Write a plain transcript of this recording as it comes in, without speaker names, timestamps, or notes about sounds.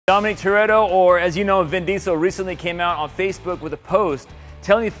Dominic Toretto, or as you know, Vin Diesel, recently came out on Facebook with a post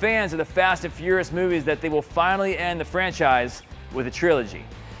telling fans of the Fast and Furious movies that they will finally end the franchise with a trilogy.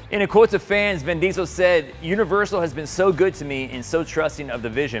 In a quote to fans, Vin Diesel said, "Universal has been so good to me and so trusting of the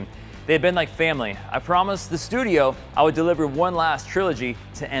vision. They've been like family. I promised the studio I would deliver one last trilogy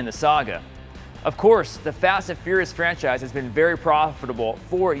to end the saga." Of course, the Fast and Furious franchise has been very profitable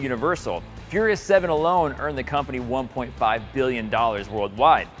for Universal. Furious 7 alone earned the company $1.5 billion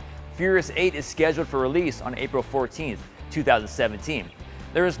worldwide. Furious 8 is scheduled for release on April 14th, 2017.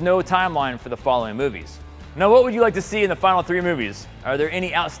 There is no timeline for the following movies. Now, what would you like to see in the final 3 movies? Are there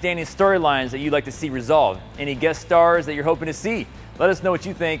any outstanding storylines that you'd like to see resolved? Any guest stars that you're hoping to see? Let us know what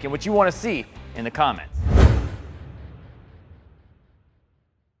you think and what you want to see in the comments.